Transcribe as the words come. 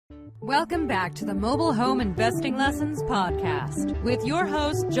Welcome back to the Mobile Home Investing Lessons podcast with your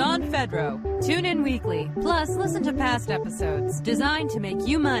host, John Fedro. Tune in weekly, plus listen to past episodes designed to make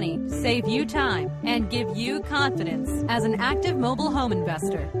you money, save you time, and give you confidence as an active mobile home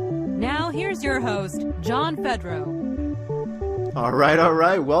investor. Now, here's your host, John Fedro. All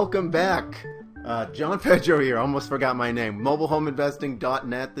right. Welcome back. John Fedro here. Almost forgot my name.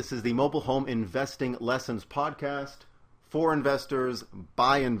 MobileHomeInvesting.net. This is the Mobile Home Investing Lessons podcast. For investors,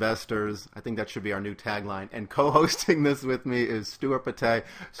 by investors. I think that should be our new tagline. And co-hosting this with me is Stuart Pate.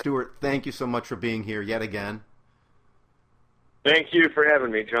 Stuart, thank you so much for being here yet again. Thank you for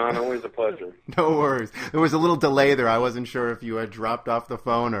having me, John. Always a pleasure. No worries. There was a little delay there. I wasn't sure if you had dropped off the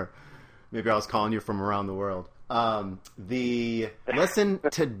phone or maybe I was calling you from around the world. The lesson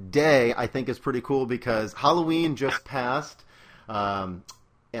today, I think, is pretty cool because Halloween just passed.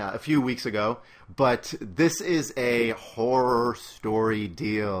 A few weeks ago, but this is a horror story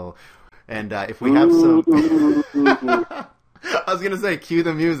deal. And if we have some... I was going to say, cue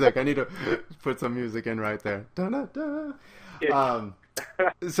the music. I need to put some music in right there.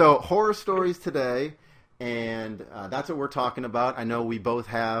 So horror stories today, and that's what we're talking about. I know we both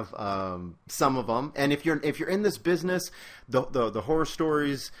have some of them. And if you're in this business, the horror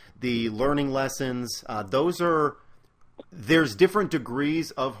stories, the learning lessons, there's different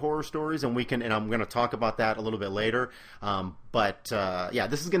degrees of horror stories, and I'm going to talk about that a little bit later. But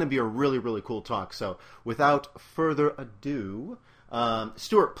this is going to be a really, really cool talk. So without further ado,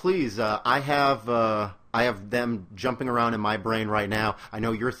 Stuart, please, I have them jumping around in my brain right now. I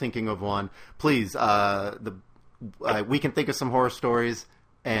know you're thinking of one. Please, we can think of some horror stories,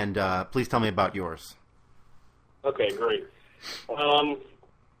 and please tell me about yours. Okay, great.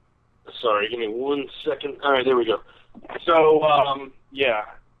 Sorry, give me 1 second. All right, there we go. So,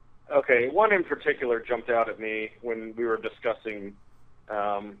 okay, one in particular jumped out at me when we were discussing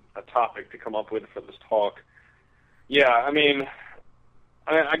a topic to come up with for this talk. Yeah, I mean,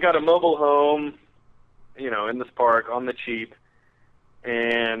 I got a mobile home, in this park on the cheap,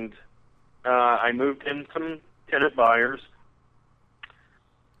 and I moved in some tenant buyers.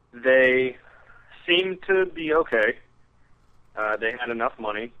 They seemed to be okay. They had enough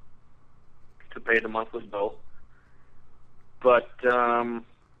money to pay the monthly bill. But, they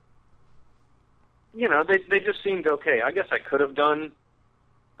just seemed okay. I guess I could have done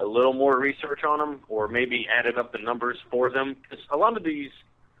a little more research on them or maybe added up the numbers for them. Because a lot of these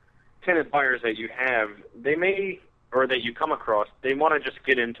tenant buyers that you have, that you come across, they want to just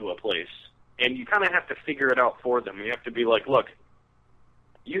get into a place. And you kind of have to figure it out for them. You have to be like, look,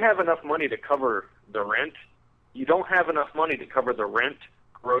 you have enough money to cover the rent. You don't have enough money to cover the rent,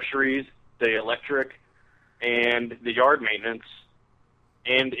 groceries, the electric, and the yard maintenance,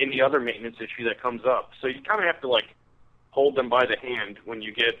 and any other maintenance issue that comes up. So you kind of have to, hold them by the hand when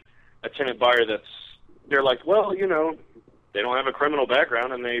you get a tenant buyer they're like, well, they don't have a criminal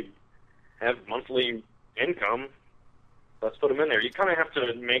background and they have monthly income. Let's put them in there. You kind of have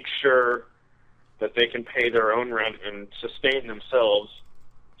to make sure that they can pay their own rent and sustain themselves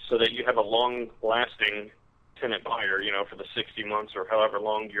so that you have a long-lasting tenant buyer, for the 60 months or however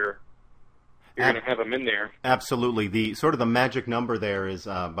long you're going to have them in there. Absolutely. The magic number there is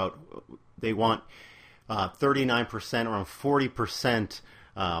they want 39%, around 40%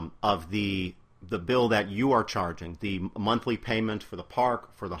 of the bill that you are charging, the monthly payment for the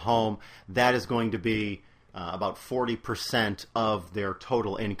park, for the home, that is going to be about 40% of their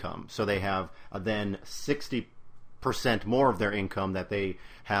total income. So they have then 60% more of their income that they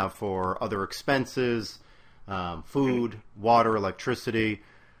have for other expenses, food, water, electricity,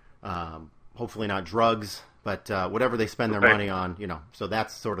 hopefully not drugs, but whatever they spend their money on, So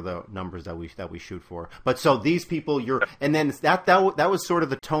that's sort of the numbers that we shoot for. But so these people, and then that was sort of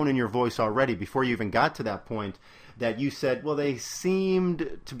the tone in your voice already before you even got to that point that you said, well, they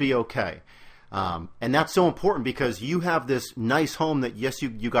seemed to be okay. And that's so important because you have this nice home that, yes,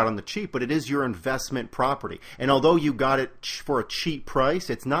 you got on the cheap, but it is your investment property. And although you got it for a cheap price,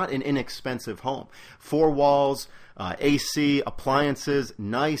 it's not an inexpensive home. 4 walls, AC, appliances,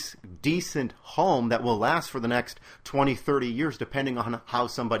 nice, decent home that will last for the next 20, 30 years, depending on how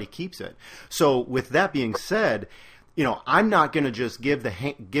somebody keeps it. So with that being said, I'm not going to just give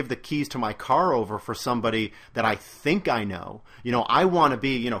the keys to my car over for somebody that I think I know. I want to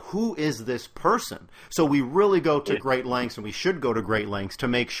be, who is this person? So we really go to great lengths, and we should go to great lengths to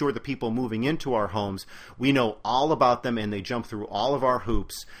make sure the people moving into our homes, we know all about them and they jump through all of our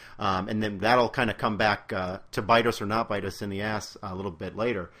hoops. And then that'll kind of come back to bite us or not bite us in the ass a little bit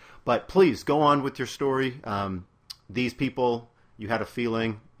later. But please go on with your story. These people, you had a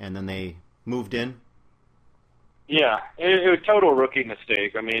feeling, and then they moved in. Yeah, it was a total rookie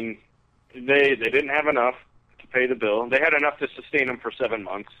mistake. I mean, they didn't have enough to pay the bill. They had enough to sustain them for 7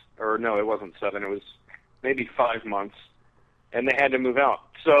 months, or no, it wasn't 7. It was maybe 5 months, and they had to move out.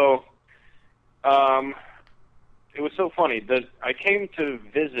 So, it was so funny that I came to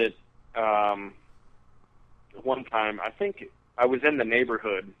visit one time. I think I was in the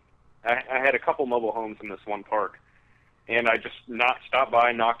neighborhood. I had a couple mobile homes in this one park, and I just stopped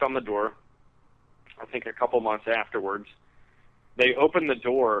by, knocked on the door. I think a couple months afterwards, they opened the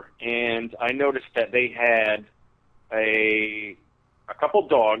door, and I noticed that they had a couple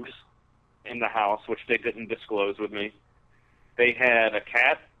dogs in the house, which they didn't disclose with me. They had a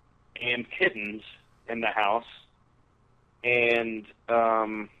cat and kittens in the house, and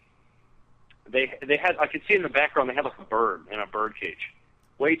they had, I could see in the background, they had like a bird in a bird cage.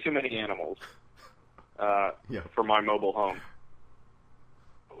 Way too many animals for my mobile home.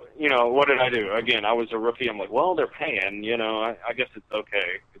 You know, what did I do? Again, I was a rookie. I'm like, well, they're paying. You know, I guess it's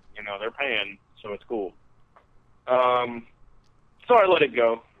okay. You know, they're paying, so it's cool. So I let it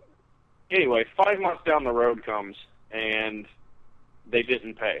go. Anyway, 5 months down the road comes, and they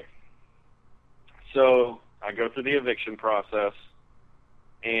didn't pay. So I go through the eviction process,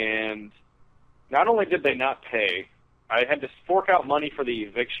 and not only did they not pay, I had to fork out money for the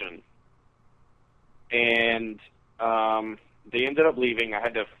eviction, and they ended up leaving. I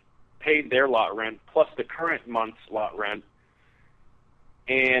had to pay their lot rent plus the current month's lot rent,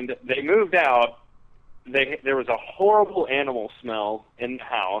 and they moved out. There was a horrible animal smell in the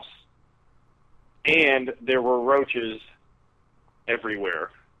house, and there were roaches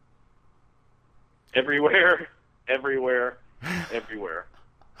everywhere. Everywhere.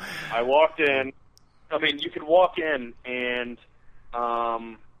 I walked in. I mean, you could walk in, and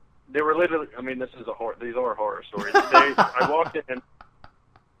they were literally. I mean, these are horror stories. I walked in.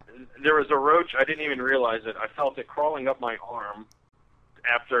 There was a roach. I didn't even realize it. I felt it crawling up my arm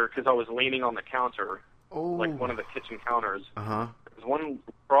because I was leaning on the counter, like one of the kitchen counters. Uh-huh. There was one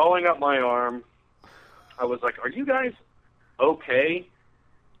crawling up my arm. I was like, "Are you guys okay?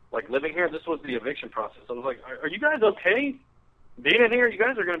 Like living here?" This was the eviction process. I was like, "Are you guys okay? Being in here, you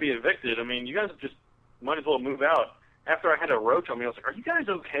guys are going to be evicted. I mean, you guys just might as well move out." After I had a roach on me, I was like, "Are you guys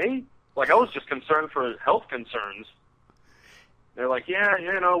okay?" Like, I was just concerned for health concerns. They're like, "Yeah,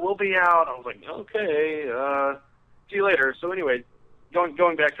 you know, we'll be out." I was like, "Okay, see you later." So anyway,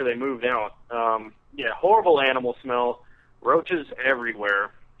 going back to they moved out. Yeah, horrible animal smell, roaches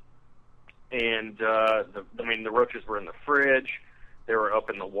everywhere. And, the roaches were in the fridge. They were up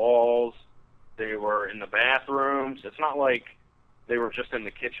in the walls. They were in the bathrooms. It's not like they were just in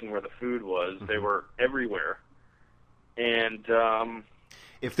the kitchen where the food was. Mm-hmm. They were everywhere. And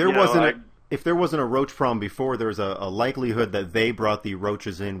if there wasn't a roach problem before, there's a likelihood that they brought the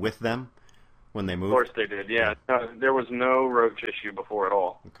roaches in with them when they moved. Of course they did. Yeah, there was no roach issue before at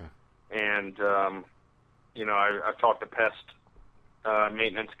all. Okay. And I've talked to pest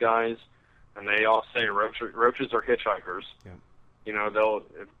maintenance guys, and they all say roaches are hitchhikers. Yeah. You know,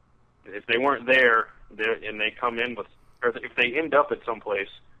 if they weren't there and they come in with, or if they end up at some place,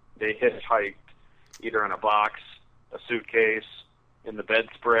 they hitchhiked either in a box, a suitcase, in the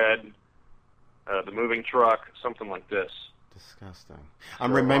bedspread, the moving truck, something like this. Disgusting.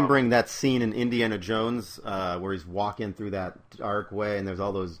 I'm remembering that scene in Indiana Jones where he's walking through that dark way, and there's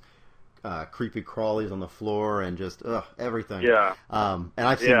all those creepy crawlies on the floor and just everything. Yeah. And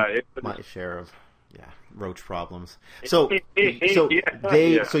I've seen my share of roach problems. So you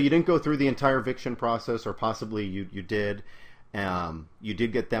didn't go through the entire eviction process, or possibly you did. You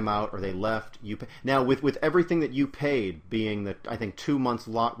did get them out, or they left. Now with everything that you paid, being that I think 2 months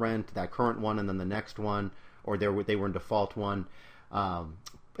lot rent, that current one, and then the next one, or they were in default one, and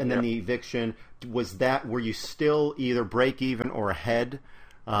then the eviction, were you still either break even or ahead,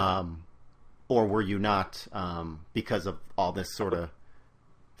 or were you not because of all this sort of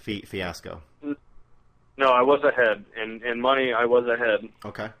fiasco? No, I was ahead. In money, I was ahead.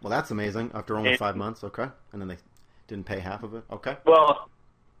 Okay. Well, that's amazing. After only 5 months. Okay. And then they didn't pay half of it. Okay. Well,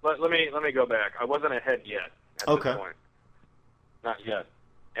 let me go back. I wasn't ahead yet at this point. Not yet.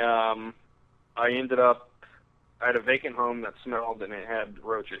 I had a vacant home that smelled, and it had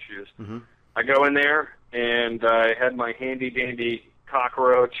roach issues. Mm-hmm. I go in there, and I had my handy-dandy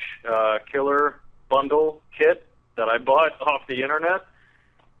cockroach killer bundle kit that I bought off the internet.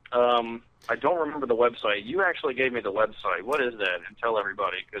 I don't remember the website. You actually gave me the website. What is that? And tell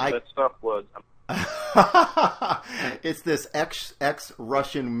everybody, because that stuff was... It's this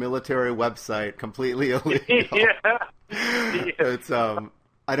ex-Russian military website, completely illegal. Yeah. It's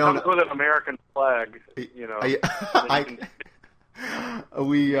I don't know. With an American flag, you know. We stick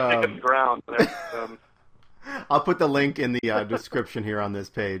it in the ground. I'll put the link in the description here on this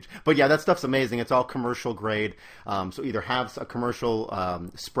page. But yeah, that stuff's amazing. It's all commercial grade. So either have a commercial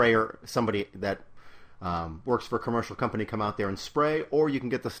sprayer, somebody that works for a commercial company come out there and spray, or you can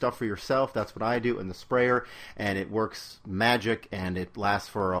get the stuff for yourself. That's what I do in the sprayer, and it works magic, and it lasts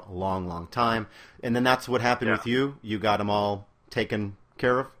for a long, long time. And then that's what happened with you. You got them all taken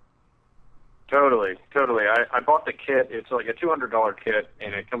care of? Totally. I bought the kit. It's like a $200 kit,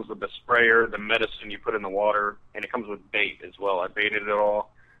 and it comes with the sprayer, the medicine you put in the water, and it comes with bait as well. I baited it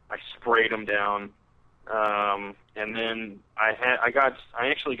all. I sprayed them down, and then I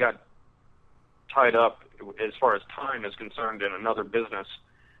actually got tied up as far as time is concerned in another business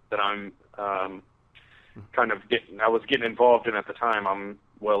that I'm I was getting involved in at the time. I'm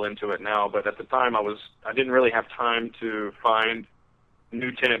well into it now, but at the time I didn't really have time to find new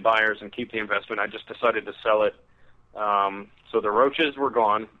tenant buyers and keep the investment. I just decided to sell it. So the roaches were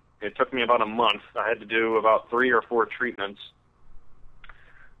gone. It took me about a month. I had to do about 3 or 4 treatments.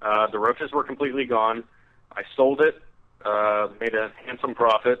 The roaches were completely gone. I sold it, made a handsome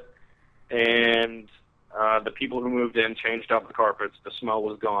profit, and the people who moved in changed out the carpets. The smell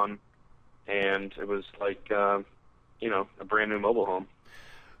was gone, and it was like, a brand new mobile home.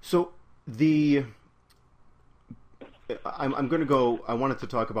 So I'm going to go. I wanted to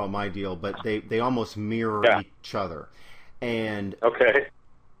talk about my deal, but they almost mirror each other, and okay.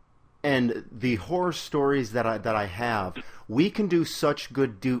 And the horror stories that I have, we can do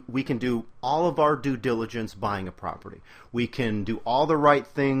we can do all of our due diligence buying a property. We can do all the right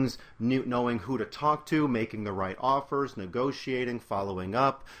things, knowing who to talk to, making the right offers, negotiating, following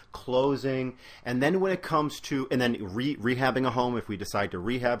up, closing, and then when it comes to rehabbing a home, if we decide to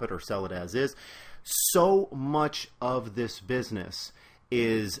rehab it or sell it as is. So much of this business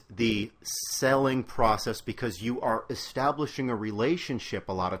is the selling process, because you are establishing a relationship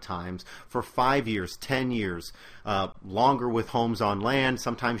a lot of times for 5 years, 10 years, longer with homes on land,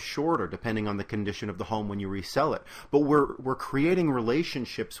 sometimes shorter depending on the condition of the home when you resell it. But we're creating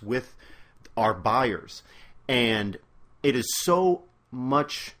relationships with our buyers, and it is so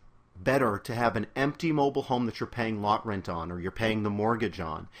much better to have an empty mobile home that you're paying lot rent on or you're paying the mortgage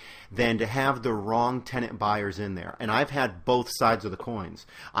on than to have the wrong tenant buyers in there. And I've had both sides of the coins.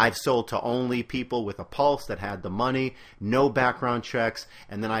 I've sold to only people with a pulse that had the money, no background checks,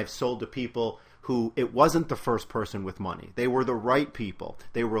 and then I've sold to people who it wasn't the first person with money. They were the right people.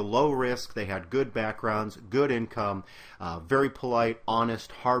 They were low risk. They had good backgrounds, good income, very polite,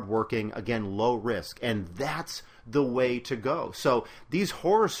 honest, hardworking, again, low risk. And that's the way to go. So these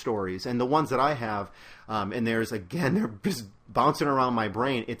horror stories and the ones that I have, and they're just bouncing around my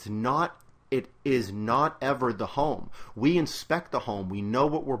brain. It is not ever the home. We inspect the home. We know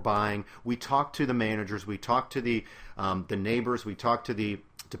what we're buying. We talk to the managers. We talk to the neighbors. We talk to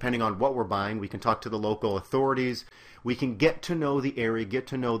depending on what we're buying, we can talk to the local authorities. We can get to know the area, get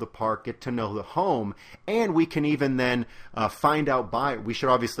to know the park, get to know the home, and we can even then find out we should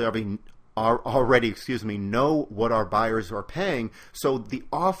obviously already know what our buyers are paying, so the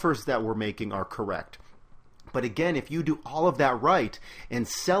offers that we're making are correct. But again, if you do all of that right and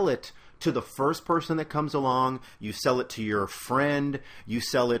sell it to the first person that comes along, you sell it to your friend, you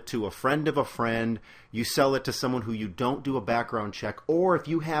sell it to a friend of a friend, you sell it to someone who you don't do a background check, or if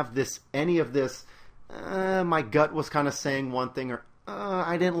you have any of this, my gut was kind of saying one thing, or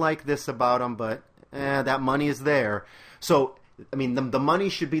I didn't like this about them, but that money is there. So I mean, the money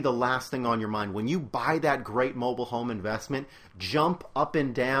should be the last thing on your mind. When you buy that great mobile home investment, jump up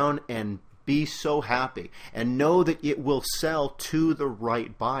and down and be so happy and know that it will sell to the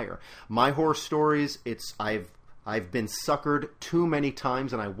right buyer. My horror stories, I've been suckered too many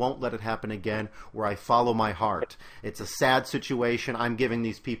times, and I won't let it happen again, where I follow my heart. It's a sad situation. I'm giving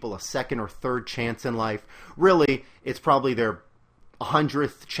these people a second or third chance in life. Really, it's probably their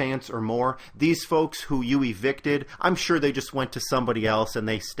 100th chance or more. These folks who you evicted, I'm sure they just went to somebody else and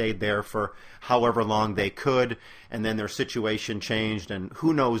they stayed there for however long they could, and then their situation changed and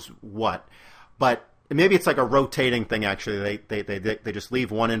who knows what. But maybe it's like a rotating thing, actually. They just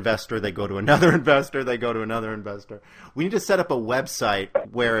leave one investor, they go to another investor, they go to another investor. We need to set up a website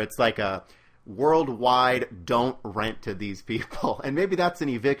where it's like a worldwide don't rent to these people, and maybe that's an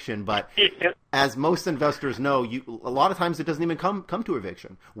eviction, but as most investors know, a lot of times it doesn't even come to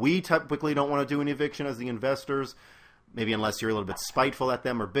eviction. We typically don't want to do an eviction as the investors, maybe unless you're a little bit spiteful at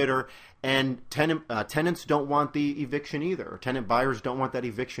them or bitter, and tenants don't want the eviction either, or tenant buyers don't want that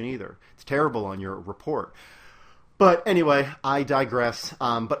eviction either. It's terrible on your report. But anyway, I digress.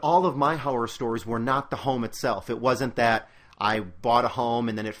 But all of my horror stories were not the home itself. It wasn't that I bought a home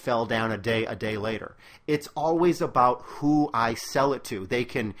and then it fell down a day later. It's always about who I sell it to. They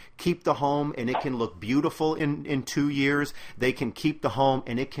can keep the home and it can look beautiful in 2 years. They can keep the home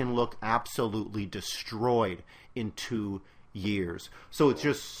and it can look absolutely destroyed in 2 years. So it's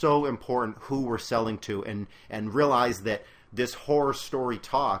just so important who we're selling to, and realize that this horror story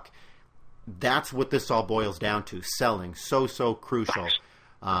talk, that's what this all boils down to. Selling. So crucial.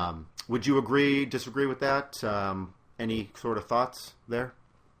 Would you agree, disagree with that? Any sort of thoughts there?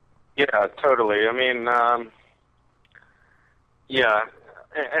 Yeah, totally. I mean, yeah,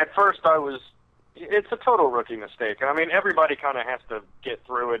 at first it's a total rookie mistake. I mean, everybody kind of has to get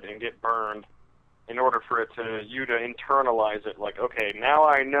through it and get burned in order for you to internalize it. Like, okay, now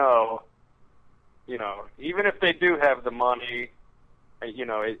I know, even if they do have the money,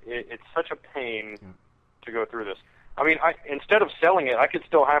 it's such a pain to go through this. I mean, instead of selling it, I could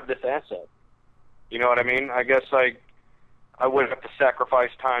still have this asset. You know what I mean? I guess I would have to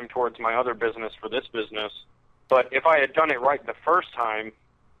sacrifice time towards my other business for this business. But if I had done it right the first time,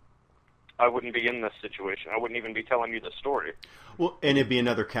 I wouldn't be in this situation. I wouldn't even be telling you the story. Well, and it'd be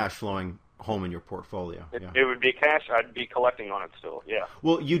another cash flowing home in your portfolio. It would be cash. I'd be collecting on it still. Yeah.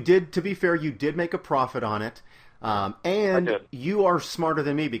 Well, you did, to be fair, you did make a profit on it. And you are smarter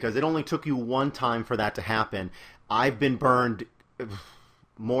than me, because it only took you one time for that to happen. I've been burned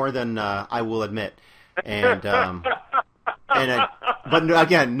more than I will admit, but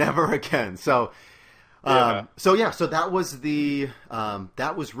again, never again. So that was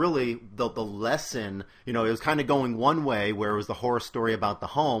really the lesson. It was kind of going one way, where it was the horror story about the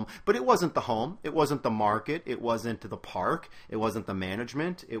home, but it wasn't the home, it wasn't the market, it wasn't the park, it wasn't the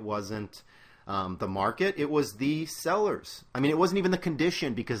management, it wasn't the market, it was the sellers. I mean, it wasn't even the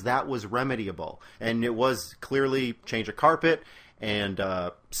condition, because that was remediable, and it was clearly change a carpet and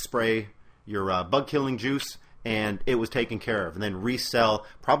spray your bug killing juice, and it was taken care of, and then resell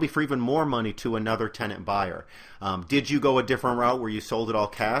probably for even more money to another tenant buyer. Did you go a different route where you sold it all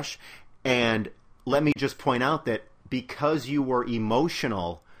cash? And let me just point out that because you were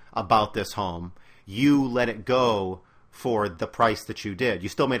emotional about this home, you let it go for the price that you did. You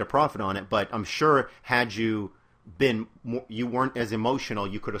still made a profit on it, but I'm sure had you you weren't as emotional,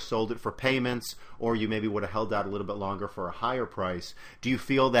 you could have sold it for payments, or you maybe would have held out a little bit longer for a higher price. Do you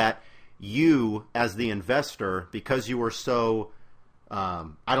feel that you, as the investor, because you were so, I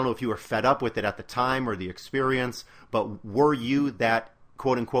don't know if you were fed up with it at the time or the experience, but were you that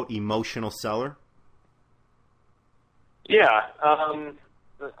quote unquote emotional seller? Yeah,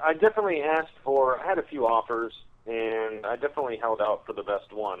 I definitely I had a few offers, and I definitely held out for the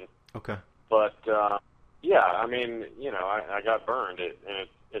best one. Okay. But, yeah, I mean, I got burned, and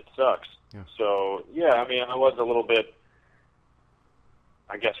it sucks. Yeah. So, yeah, I mean, I was a little bit,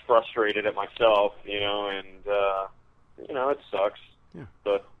 I guess, frustrated at myself, and, it sucks. Yeah.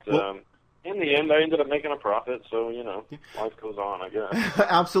 But in the end, I ended up making a profit, so, life goes on, I guess.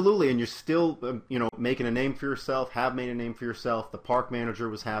 Absolutely, and you're still, making a name for yourself, have made a name for yourself. The park manager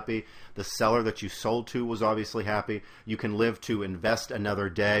was happy. The seller that you sold to was obviously happy. You can live to invest another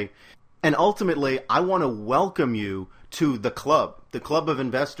day. And ultimately, I want to welcome you to the club of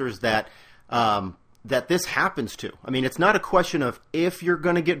investors that this happens to. I mean, it's not a question of if you're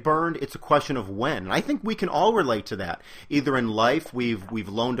going to get burned, it's a question of when. And I think we can all relate to that. Either in life, we've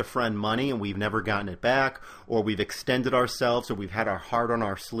loaned a friend money and we've never gotten it back, or we've extended ourselves, or we've had our heart on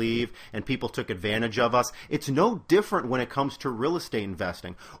our sleeve and people took advantage of us. It's no different when it comes to real estate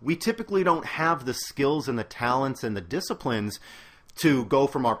investing. We typically don't have the skills and the talents and the disciplines to go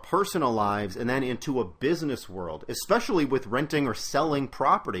from our personal lives and then into a business world, especially with renting or selling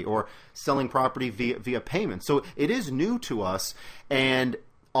property via payment. So it is new to us, and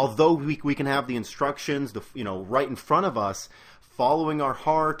although we can have the instructions, right in front of us, following our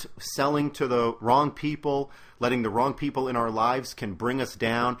heart, selling to the wrong people, letting the wrong people in our lives can bring us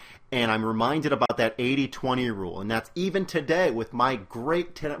down. And I'm reminded about that 80-20 rule, and that's even today with my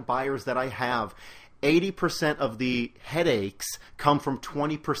great tenant buyers that I have. 80% of the headaches come from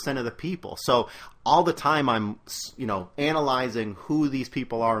 20% of the people. So all the time I'm, analyzing who these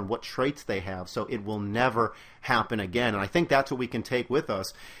people are and what traits they have, so it will never happen again. And I think that's what we can take with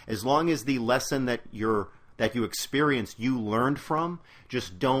us. As long as the lesson that you experienced, you learned from,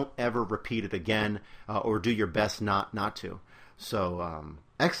 just don't ever repeat it again, or do your best not to. So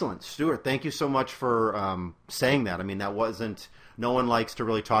excellent. Stuart, thank you so much for saying that. I mean, that wasn't... No one likes to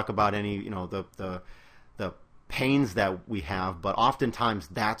really talk about any, the pains that we have, but oftentimes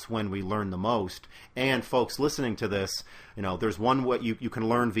that's when we learn the most. And folks listening to this, there's one way you can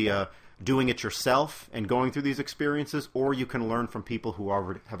learn via, doing it yourself and going through these experiences, or you can learn from people who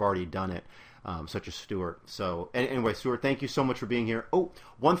have already done it, such as Stuart. So anyway, Stuart, thank you so much for being here. Oh,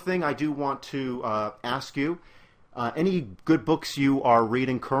 one thing I do want to ask you, any good books you are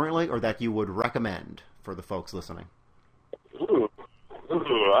reading currently or that you would recommend for the folks listening?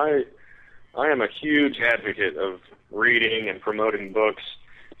 I am a huge advocate of reading and promoting books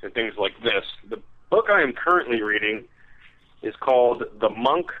and things like this. The book I am currently reading is called The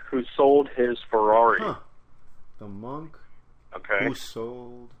Monk Who Sold His Ferrari. Huh. The Monk Who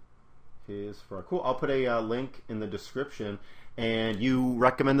Sold His Ferrari. Cool. I'll put a link in the description. And you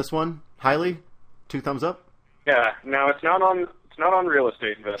recommend this one highly? 2 thumbs up? Yeah. Now it's not on real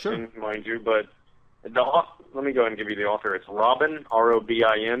estate investing, sure, mind you, but let me go ahead and give you the author. It's Robin,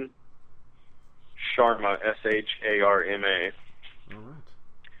 Robin, Sharma, Sharma. All right.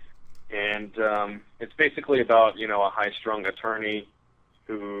 And it's basically about, a high-strung attorney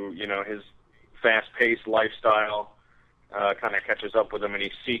who, his fast-paced lifestyle kind of catches up with him, and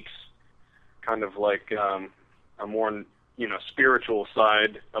he seeks kind of like a more, spiritual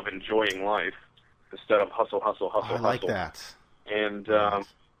side of enjoying life instead of hustle. I like that. And,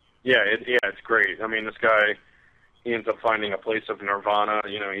 it's great. I mean, this guy, he ends up finding a place of nirvana.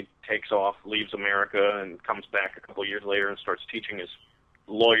 He takes off, leaves America, and comes back a couple years later and starts teaching his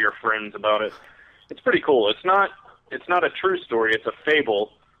lawyer friends about it. It's pretty cool. It's not a true story. It's a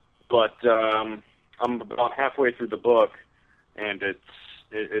fable, but I'm about halfway through the book, and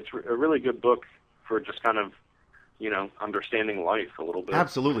it's a really good book for just kind of understanding life a little bit.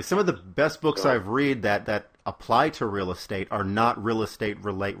 Absolutely. Some of the best books I've read that apply to real estate are not real estate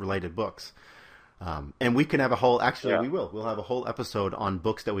related books. And we can have we'll have a whole episode on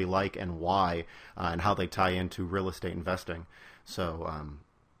books that we like and why, and how they tie into real estate investing. So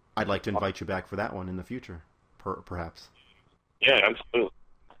I'd like to invite you back for that one in the future, perhaps. Yeah, absolutely.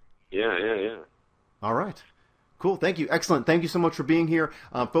 Yeah. All right. Cool. Thank you. Excellent. Thank you so much for being here.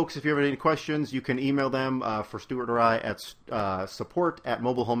 Folks, if you have any questions, you can email them for Stuart or I at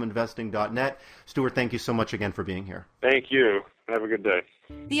support@mobilehomeinvesting.net. Stuart, thank you so much again for being here. Thank you. Have a good day.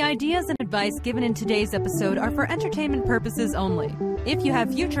 The ideas and advice given in today's episode are for entertainment purposes only. If you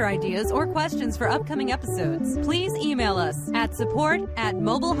have future ideas or questions for upcoming episodes, please email us at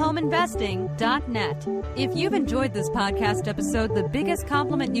support@mobilehomeinvesting.net. If you've enjoyed this podcast episode, the biggest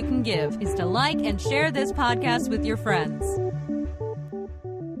compliment you can give is to like and share this podcast with your friends.